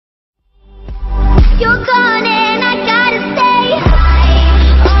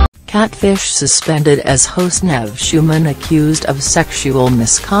Catfish suspended as host Nev Schulman accused of sexual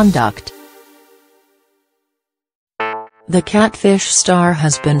misconduct. The Catfish star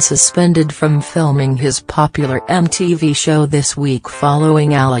has been suspended from filming his popular MTV show this week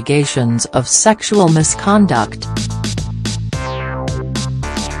following allegations of sexual misconduct.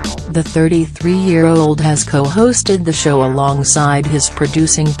 The 33-year-old has co-hosted the show alongside his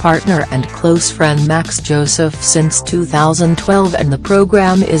producing partner and close friend Max Joseph since 2012, and the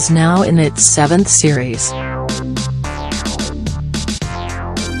program is now in its 7th series.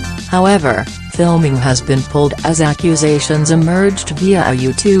 However, filming has been pulled as accusations emerged via a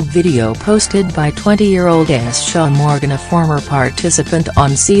YouTube video posted by 20-year-old Aisha Morgan, a former participant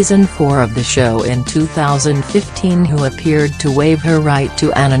on Season 4 of the show in 2015, who appeared to waive her right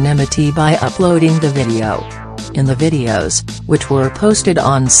to anonymity by uploading the video. In the videos, which were posted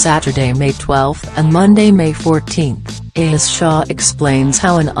on Saturday, May 12 and Monday, May 14, Aisha explains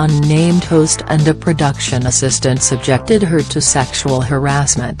how an unnamed host and a production assistant subjected her to sexual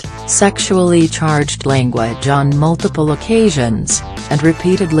harassment, sexually charged language on multiple occasions, and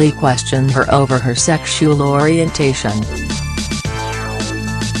repeatedly questioned her over her sexual orientation.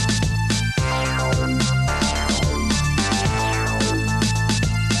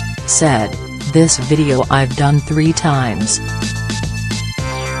 Said, "This video I've done 3 times.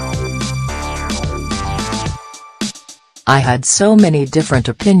 I had so many different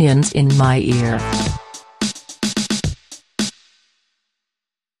opinions in my ear.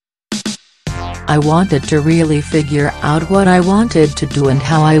 I wanted to really figure out what I wanted to do and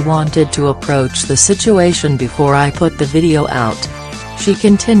how I wanted to approach the situation before I put the video out." She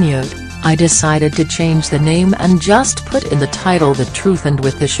continued, "I decided to change the name and just put in the title The Truth, and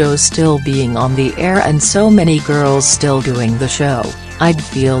with the show still being on the air and so many girls still doing the show, I'd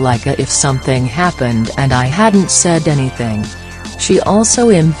feel like if something happened and I hadn't said anything." She also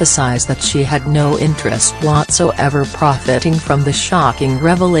emphasized that she had no interest whatsoever profiting from the shocking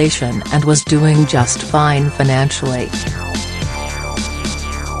revelation and was doing just fine financially.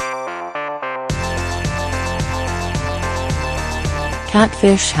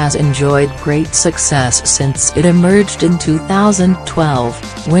 Catfish has enjoyed great success since it emerged in 2012,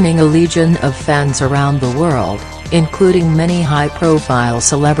 winning a legion of fans around the world, including many high-profile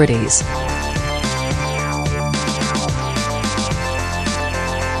celebrities.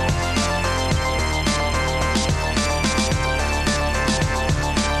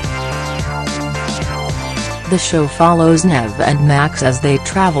 The show follows Nev and Max as they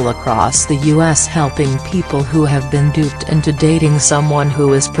travel across the US helping people who have been duped into dating someone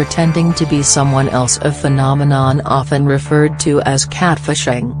who is pretending to be someone else, a phenomenon often referred to as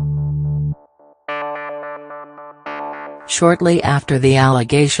catfishing. Shortly after the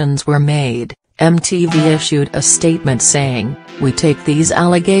allegations were made, MTV issued a statement saying, "We take these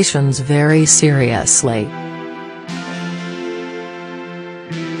allegations very seriously.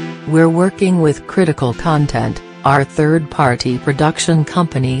 We're working with Critical Content, our third-party production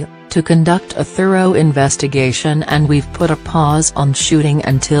company, to conduct a thorough investigation, and we've put a pause on shooting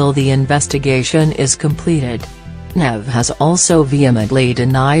until the investigation is completed." Nev has also vehemently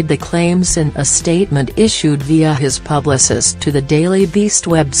denied the claims in a statement issued via his publicist to the Daily Beast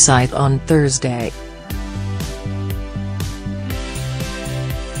website on Thursday.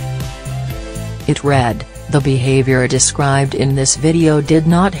 It read, "The behavior described in this video did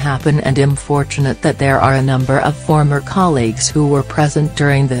not happen, and I'm fortunate that there are a number of former colleagues who were present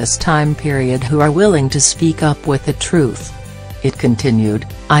during this time period who are willing to speak up with the truth." It continued,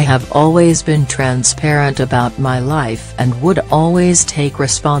 "I have always been transparent about my life and would always take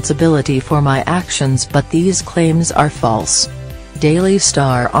responsibility for my actions, but these claims are false." Daily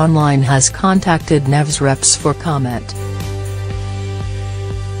Star Online has contacted Nev's reps for comment.